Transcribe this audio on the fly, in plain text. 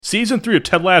Season 3 of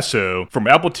Ted Lasso from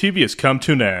Apple TV has come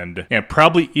to an end, and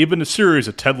probably even the series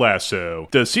of Ted Lasso.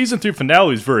 The Season 3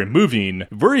 finale is very moving,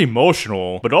 very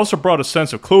emotional, but also brought a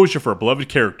sense of closure for our beloved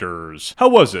characters. How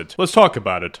was it? Let's talk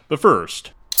about it, but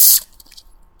first,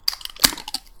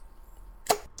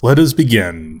 let us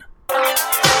begin.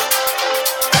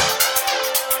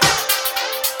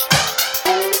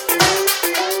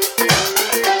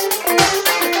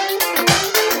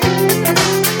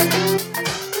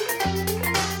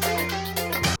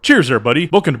 Cheers everybody,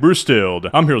 welcome to Brewstilled.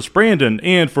 I'm your host Brandon,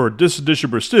 and for this edition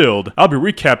of Brewstilled, I'll be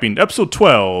recapping episode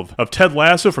 12 of Ted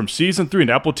Lasso from season 3 on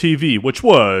Apple TV, which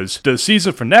was the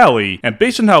season finale, and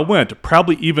based on how it went,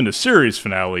 probably even the series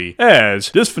finale, as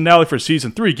this finale for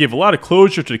season 3 gave a lot of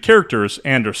closure to the characters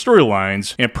and their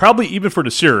storylines, and probably even for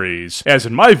the series, as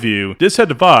in my view, this had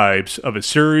the vibes of a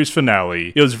series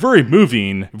finale. It was very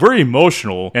moving, very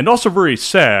emotional, and also very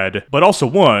sad, but also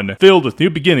one filled with new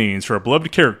beginnings for our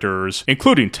beloved characters,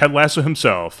 including Ted Lasso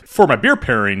himself. For my beer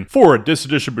pairing for this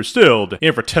edition of Brewstilled,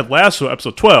 and for Ted Lasso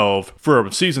episode 12 for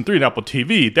season 3 on Apple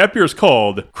TV, that beer is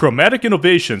called Chromatic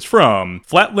Innovations from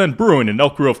Flatland Brewing in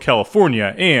Elk Grove,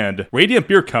 California, and Radiant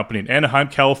Beer Company in Anaheim,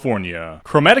 California.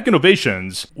 Chromatic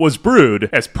Innovations was brewed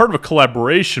as part of a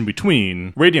collaboration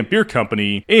between Radiant Beer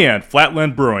Company and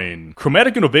Flatland Brewing.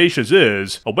 Chromatic Innovations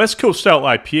is a West Coast style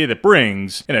IPA that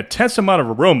brings an intense amount of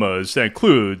aromas that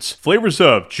includes flavors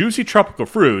of juicy tropical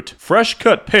fruit, fresh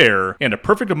cut pear, and a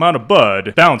perfect amount of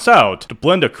bud balance out the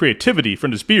blend of creativity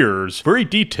from his beers, very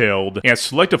detailed and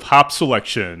selective hop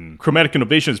selection. Chromatic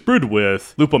Innovations brewed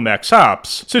with Lupo Max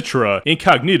hops, Citra,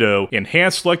 Incognito, and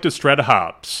hand-selected Strata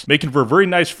hops, making for a very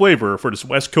nice flavor for this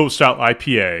West Coast style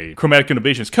IPA. Chromatic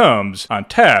Innovations comes on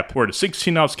tap or in a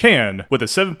 16-ounce can with a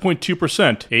 7.2%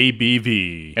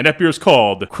 ABV, and that beer is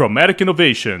called Chromatic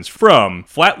Innovations from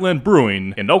Flatland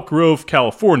Brewing in Elk Grove,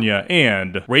 California,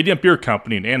 and Radiant Beer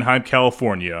Company in Anaheim,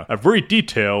 California. A very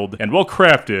detailed and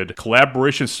well-crafted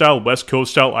collaboration-style West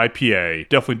Coast-style IPA.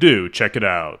 Definitely do check it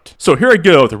out. So here I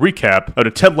go with a recap of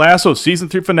the Ted Lasso Season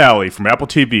 3 finale from Apple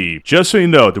TV. Just so you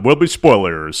know, there will be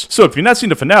spoilers. So if you've not seen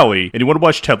the finale and you want to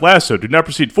watch Ted Lasso, do not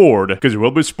proceed forward because there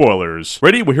will be spoilers.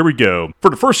 Ready? Well, here we go. For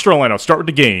the first storyline, I'll start with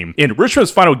the game. In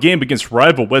Richmond's final game against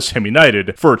rival West Ham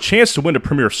United for a chance to win the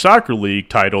Premier Soccer League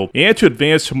title and to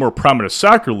advance to a more prominent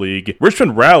soccer league,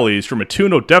 Richmond rallies from a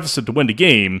 2-0 deficit to win the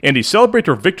game, and they celebrate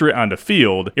their victory on the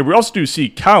field, and we also do see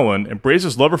Colin embrace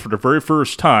his lover for the very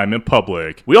first time in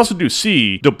public. We also do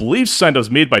see the belief sign that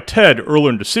was made by Ted earlier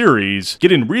in the series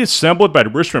getting reassembled by the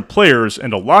Richmond players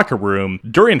in the locker room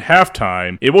during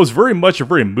halftime. It was very much a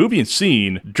very moving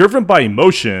scene, driven by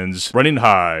emotions running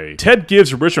high. Ted gives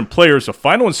the Richmond players a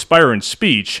final inspiring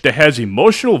speech that has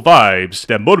emotional vibes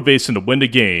that motivates them to win the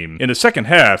game. In the second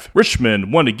half,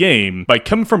 Richmond won the game by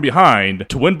coming from behind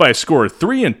to win by a score of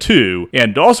 3-2,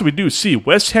 and also we do see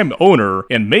West Ham owner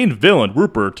and main villain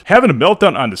Rupert having a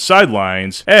meltdown on the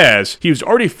sidelines as he was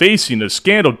already facing a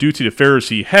scandal due to the affairs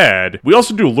he had. We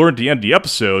also do learn at the end of the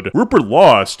episode, Rupert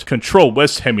lost control of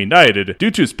West Ham United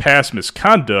due to his past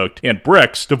misconduct, and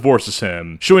Brex divorces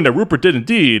him, showing that Rupert did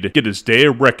indeed get his day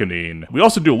of reckoning. We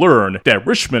also do learn that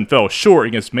Richmond fell short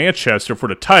against Manchester for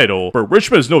the title, but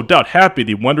Richmond is no doubt happy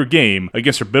they won their game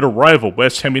against their bitter rival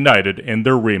West Ham United in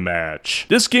their rematch.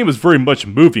 This game was very much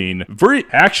moving, very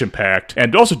action-packed,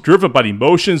 and also driven by the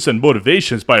emotions and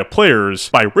motivations by the players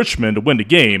by Richmond to win the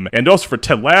game, and also for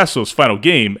Ted Lasso's final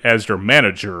game as their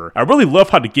manager. I really love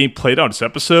how the game played out in this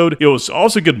episode. It was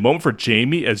also a good moment for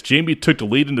Jamie as Jamie took the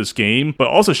lead in this game, but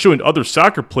also showing other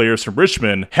soccer players from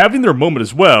Richmond having their moment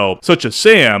as well, such as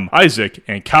Sam, Isaac,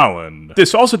 and Colin.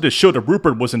 This also did show that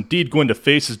Rupert was indeed going to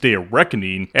face his day of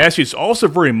reckoning, as he's also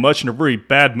very much in a very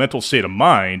bad mental state of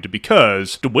mind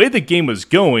because the way the game was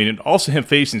going, and also him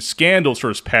facing scandals for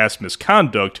his past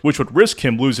misconduct, which would risk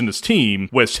him losing his team,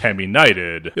 West Ham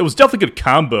United. It was definitely a good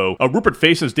combo of Rupert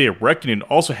facing his day of reckoning and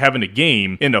also having a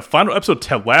game in the final episode of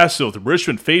Ted Lasso with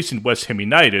Richmond facing West Ham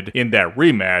United in that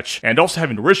rematch, and also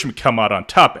having Richmond come out on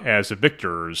top as the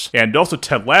victors, and also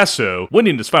Ted Lasso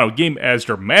winning this final game as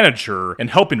their manager and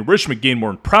helping Richmond gain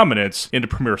more prominence in the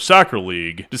Premier Soccer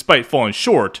League, despite falling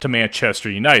short to Manchester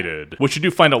United, which you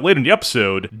do find out later in the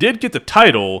episode did get the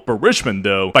title for Richmond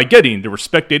though by getting the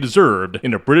respect they deserved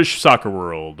in the British soccer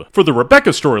world. For the Rebecca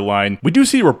storyline, we do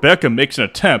see Rebecca makes an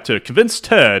attempt to convince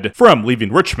Ted from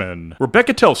leaving Richmond.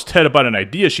 Rebecca tells Ted about an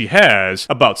idea she has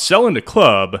about selling the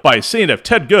club by saying that if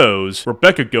Ted goes,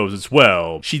 Rebecca goes as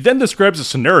well. She then describes a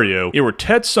scenario where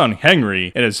Ted's son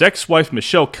Henry and his ex-wife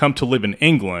Michelle come to live in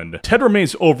England. Ted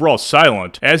remains overall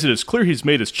silent, as it is clear he's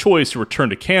made his choice to return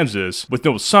to Kansas with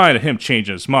no sign of him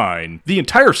changing his mind. The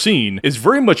entire scene is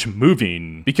very much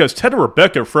moving because Ted and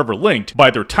Rebecca are forever linked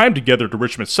by their time together at the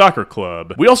Richmond soccer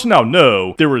club. We also now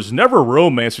know there was never a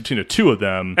romance between the two of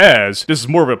them, as this is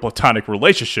more of a platonic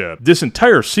relationship. This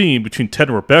entire scene between Ted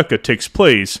and Rebecca takes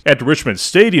place at the Richmond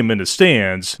Stadium in the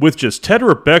stands, with just Ted and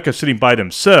Rebecca sitting by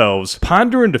themselves,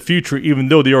 pondering the future even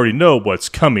though they already know what's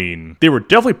coming. They were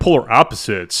definitely polar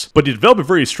opposites, but they developed a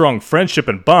very strong friendship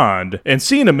and bond, and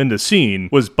seeing them in the scene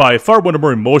was by far one of the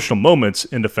more emotional moments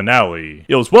in the finale.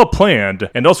 It was well planned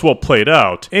and also well played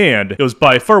out, and it was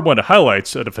by far one of the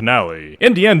highlights of the finale.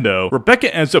 In the end though,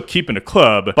 Rebecca ends up keeping the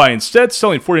club by instead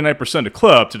selling 49% of the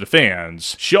club to the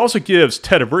fans. She also gives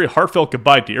Ted a very heartfelt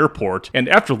goodbye at the airport, and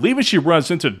after leaving she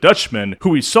runs into the Dutchman,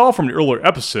 who we saw from the earlier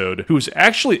episode, who is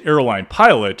actually an airline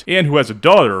pilot and who has a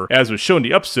daughter, as was shown in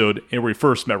the episode and where we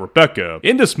first met Rebecca.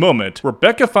 In this moment,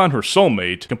 Rebecca found her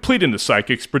soulmate, completing the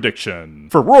psychic's prediction.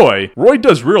 For Roy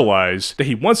does realize that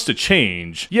he wants to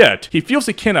change, yet he feels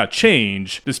he cannot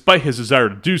change despite his desire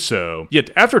to do so.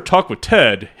 Yet after a talk with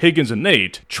Ted, Higgins and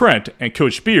Nate, Trent, and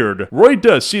Coach Beard, Roy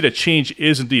does see that change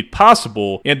is indeed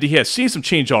possible, and he has seen some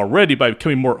change already by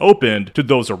becoming more open to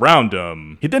those around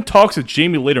him. He then talks with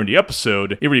Jamie later in the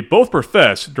episode, and they both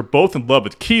profess they're both in love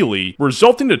with Keeley,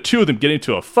 resulting in the two of them getting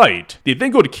into a fight. They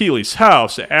then go to Keeley's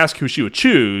house to ask who she would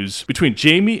choose between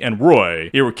Jamie and Roy,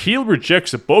 where Keeley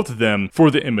rejects both of them for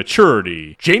the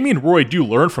immaturity. Jamie and Roy do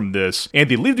learn from this, and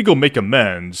they leave to go make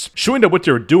amends, showing that what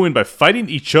they were doing by fighting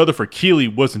each other for Keeley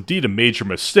was indeed a major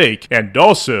mistake, and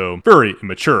also very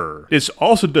immature. This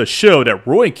also does show that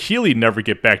Roy and Keeley never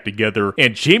get back together,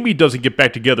 and Jamie doesn't get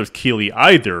back together with Keeley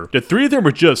either. The three of them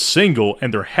are just single,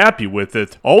 and they're happy with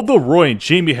it, although Roy and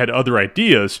Jamie had other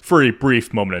ideas for a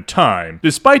brief moment in time.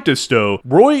 Despite this though,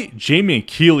 Roy, Jamie, and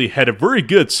Keeley had a very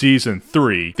good season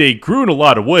 3. They grew in a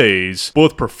lot of ways,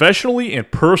 both professionally and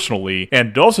personally,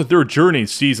 and also their journey in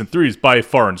season 3 is by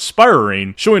far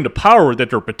inspiring, showing the power that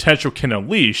their potential can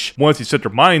unleash once they set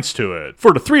their minds to it.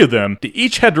 For the three of them, they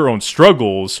each had their own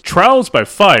struggles, trials by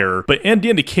fire, but in the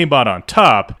end they came out on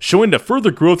top, showing that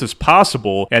further growth is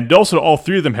possible, and also all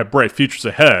three of them have bright futures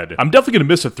ahead. I'm definitely going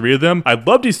to miss the three of them. I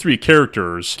love these three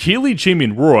characters. Keeley, Jamie,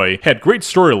 and Roy had great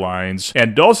storylines,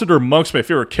 and also they're amongst my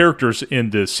favorite characters in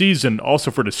this season,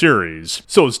 also for the series.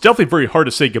 So it's definitely very hard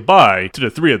to say goodbye to the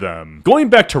three of them. Going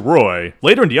back to Roy,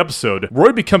 later in the episode,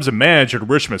 Roy becomes a manager at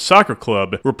Richmond Soccer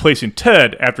Club, replacing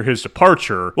Ted after his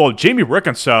departure, while Jamie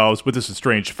reconciles with his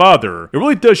estranged father. It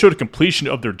really does show the completion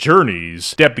of their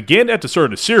journeys that began at the start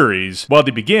of the series, while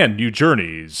they began new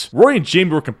journeys. Roy and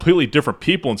Jamie were completely different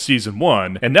people in season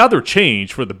 1, and now they're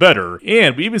changed for the better,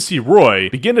 and we even see Roy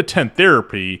begin to attend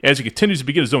therapy as he continues to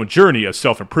begin his own journey of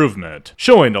self-improvement,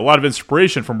 showing a lot of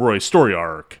inspiration from Roy's story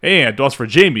arc. And also for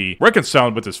Jamie,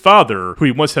 reconciling with his father, who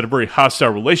he once had a very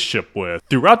hostile relationship with.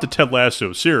 Throughout the Ted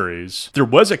Lasso series, there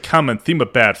was a common theme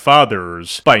of bad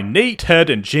fathers, by Nate, Ted,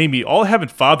 and Jamie all having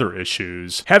father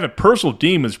issues, having personal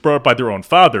demons brought up by their own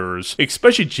fathers,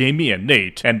 especially Jamie and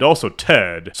Nate, and also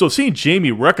Ted. So seeing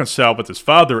Jamie reconcile with his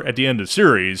father at the end of the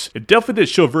series, it definitely did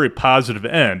show a very positive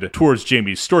end towards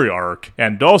Jamie's story arc,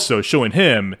 and also showing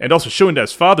that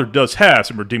his father does have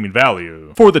some redeeming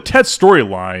value. For the Ted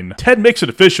storyline, Ted makes it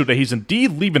official that he's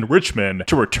indeed leaving Richmond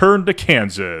to return to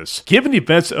Kansas. Given the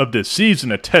events of this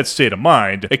season and Ted's state of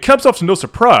mind, it comes off to no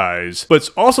surprise, but it's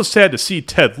also sad to see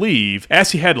Ted leave,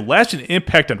 as he had a lasting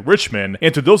impact on Richmond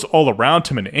and to those all around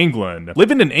him in England.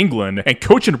 Living in England and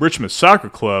coaching Richmond Soccer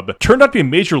Club turned out to be a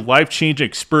major life-changing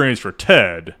experience for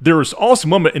Ted. There was also a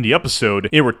moment in the episode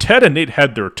where Ted and Nate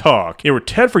had their talk, where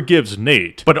Ted forgives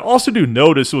Nate, but I also do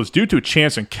notice it was due to a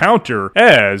chance encounter,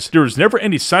 as there was never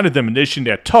any sign of them initiating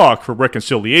that talk for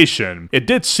reconciliation. It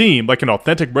did seem like an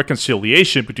authentic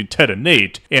reconciliation between Ted and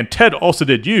Nate, and Ted also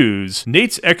did use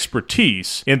Nate's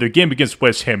expertise in their game against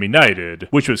West Ham United,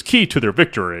 which was key to their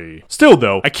victory. Still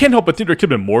though, I can't help but think there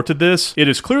could have been more to this. It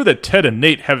is clear that Ted and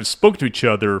Nate haven't spoken to each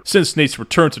other since Nate's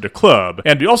return to the club,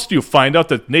 and we also do find out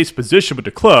that Nate's position with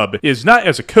the club is not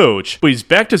as a coach, but he's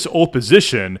back to his old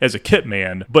position as a kit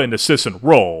man, but an assistant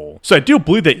role. So I do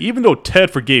believe that even though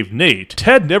Ted forgave Nate,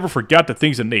 Ted never forgot the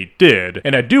things that Nate did,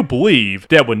 and I do believe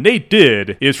that what Nate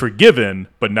did is forgiven,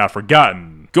 but not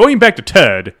forgotten. Going back to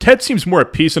Ted, Ted seems more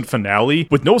at peace in the finale,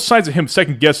 with no signs of him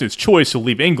second-guessing his choice to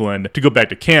leave England to go back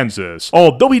to Kansas.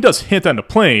 Although he does hint on the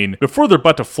plane, before they're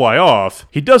about to fly off,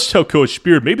 he does tell Coach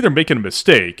Beard maybe they're making a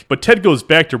mistake, but Ted goes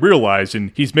back to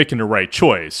realizing he's making the right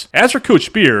choice. As for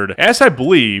Coach Beard, as I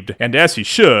believed, and as he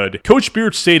should, Coach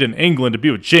Beard stayed in England to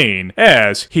be with Jane,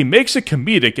 as he makes a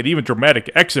comedic and even dramatic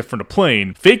exit from the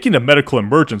plane, faking a medical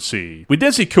emergency. We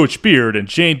then see Coach Beard and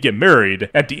Jane get married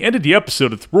at the end of the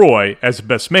episode with Roy as the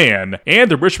best best man, and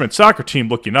the Richmond soccer team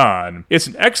looking on. It's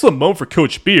an excellent moment for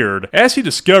Coach Beard, as he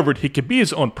discovered he could be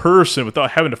his own person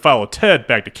without having to follow Ted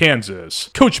back to Kansas.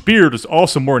 Coach Beard is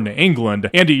also more into England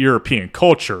and a European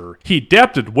culture. He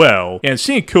adapted well, and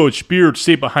seeing Coach Beard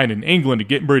stay behind in England to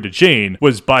get married to Jane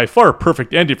was by far a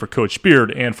perfect ending for Coach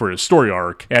Beard and for his story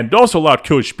arc, and also allowed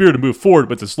Coach Beard to move forward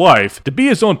with his life, to be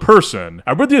his own person.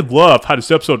 I really did love how this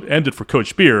episode ended for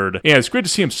Coach Beard, and it's great to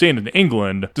see him staying in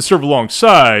England to serve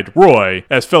alongside Roy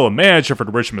as fellow manager for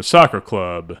the Richmond Soccer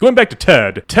Club. Going back to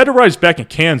Ted arrives back in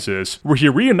Kansas, where he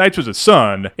reunites with his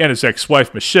son and his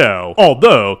ex-wife Michelle,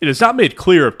 although it is not made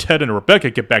clear if Ted and Rebecca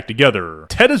get back together.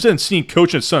 Ted is then seen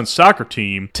coaching his son's soccer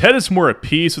team. Ted is more at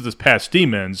peace with his past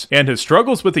demons, and his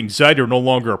struggles with anxiety are no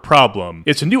longer a problem.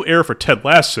 It's a new era for Ted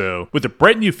Lasso, with a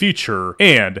bright new future,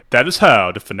 and that is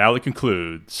how the finale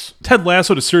concludes. Ted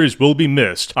Lasso, the series, will be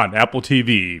missed on Apple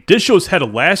TV. This show has had a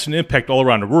lasting impact all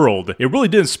around the world. It really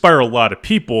did inspire a lot of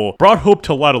people, brought hope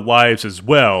to a lot of lives as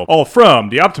well, all from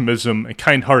the optimism and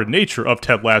kind-hearted nature of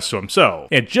Ted Lasso himself,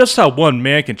 and just how one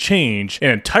man can change an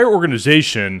entire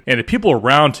organization and the people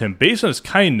around him based on his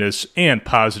kindness and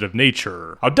positive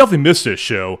nature. I'll definitely miss this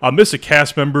show. I'll miss the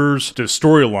cast members, the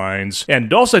storylines,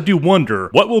 and also I do wonder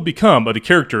what will become of the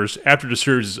characters after the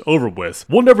series is over with.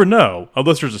 We'll never know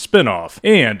unless there's a spinoff.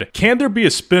 And can there be a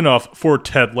spinoff for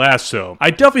Ted Lasso?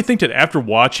 I definitely think that after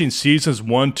watching seasons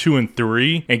 1, 2, and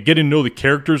 3 and getting to know the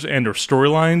characters and their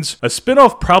storylines, a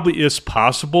spinoff probably is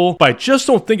possible, but I just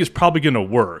don't think it's probably going to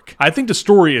work. I think the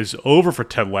story is over for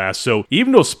Ted Lasso.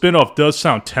 Even though a spinoff does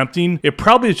sound tempting, it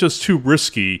probably is just too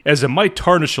risky, as it might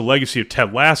tarnish the legacy of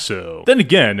Ted Lasso. Then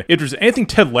again, if there's anything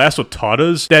Ted Lasso taught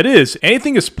us, that is,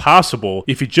 anything is possible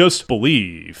if you just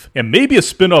believe. And maybe a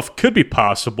spinoff could be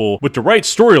possible with the right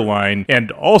storyline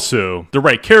and also the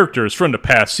right characters from the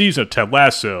past season of Ted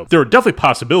Lasso. There are definitely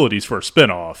possibilities for a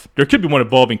spinoff. There could be one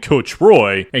involving Coach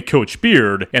Roy and Coach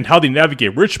Beard and how they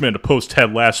navigate Richmond in a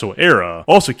post-Ted Lasso era.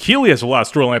 Also, Keely has a lot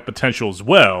of storyline potential as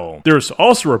well. There's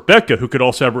also Rebecca, who could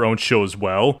also have her own show as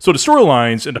well. So the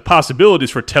storylines and the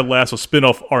possibilities for Ted Lasso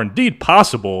spinoff are indeed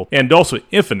possible and also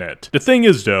infinite. The thing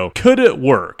is though, could it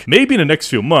work? Maybe in the next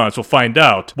few months we'll find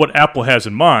out what Apple has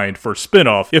in mind for a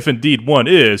spinoff, if indeed one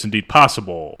is indeed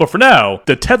possible. But for now,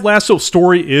 the Ted Lasso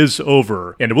story is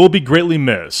over, and it will be greatly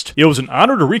missed. It was an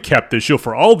honor to recap this show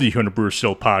for all of you here on the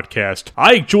Brewstilled podcast.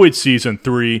 I enjoyed season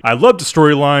 3. I loved the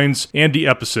storylines and the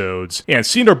episodes, and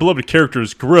seeing our beloved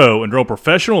characters grow in their own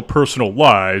professional and personal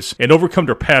lives and overcome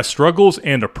their past struggles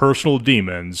and their personal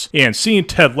demons, and seeing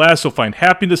Ted Lasso find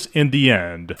happiness in the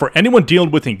end. For anyone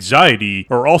dealing with anxiety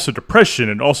or also depression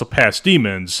and also past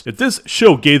demons, this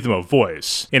show gave them a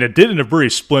voice, and it did in a very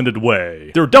splendid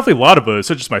way. There were definitely a lot of us,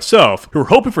 such as myself, who were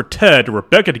hoping for Ted and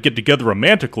Rebecca to get together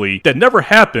romantically. That never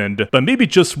happened, but maybe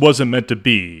just wasn't meant to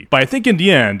be. But I think in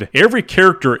the end, every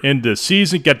character in this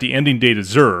season got the ending they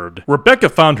deserved. Rebecca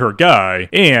found her guy,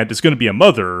 and is going to be a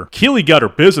mother. Keely got her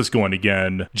business going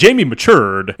again. Jamie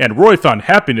matured, and Roy found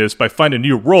happiness by finding a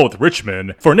new role with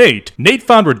Richmond. For Nate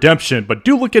found redemption, but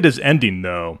do look at his ending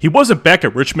though. He wasn't back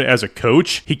at Richmond as a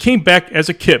coach, he came back as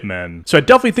a kitman. So I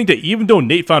definitely think that even though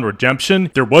Nate found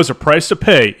redemption, there was a price to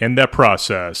pay in that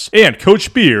process. And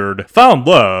Coach Beard found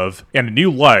love and a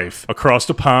new life across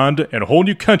the pond and a whole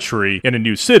new country and a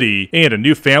new city and a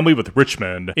new family with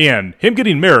Richmond. And him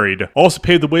getting married also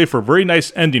paved the way for a very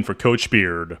nice ending for Coach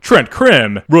Beard. Trent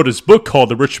Krim wrote his book called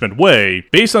The Richmond Way,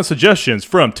 based on suggestions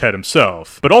from Ted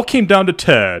himself. But all came down to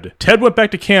Ted. Ted went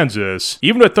back to Kansas,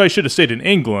 even though I thought he should have stayed in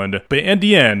England, but in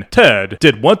the end, Ted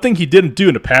did one thing he didn't do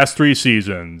in the past 3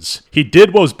 seasons. He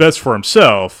did what was best for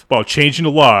himself while changing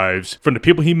the lives from the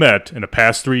people he met in the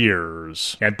past 3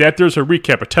 years. And that there's a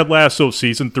recap of Ted Lasso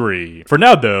Season 3. For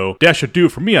now though, that should do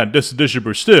it for me on this edition of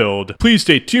Brewstilled. Please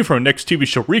stay tuned for our next TV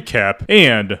show recap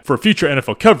and for future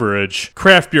NFL coverage,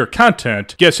 craft beer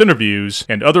content, guest interviews,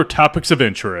 and other topics of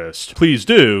interest. Please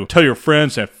do tell your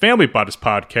friends and family about this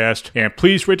podcast, and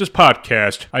please rate this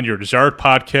podcast on your desired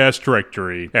podcast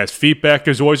directory, as feedback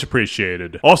is always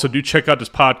appreciated. Also, do check out this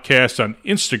podcast on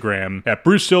Instagram at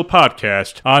Brewstilled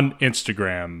Podcast on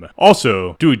Instagram.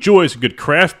 Also, do enjoy some good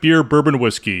craft beer, bourbon,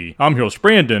 whiskey. I'm your host,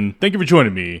 Brandon. Thank you for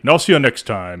joining me, and I'll see you next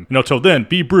time. And until then,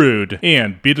 be brewed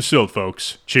and be distilled,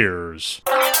 folks. Cheers.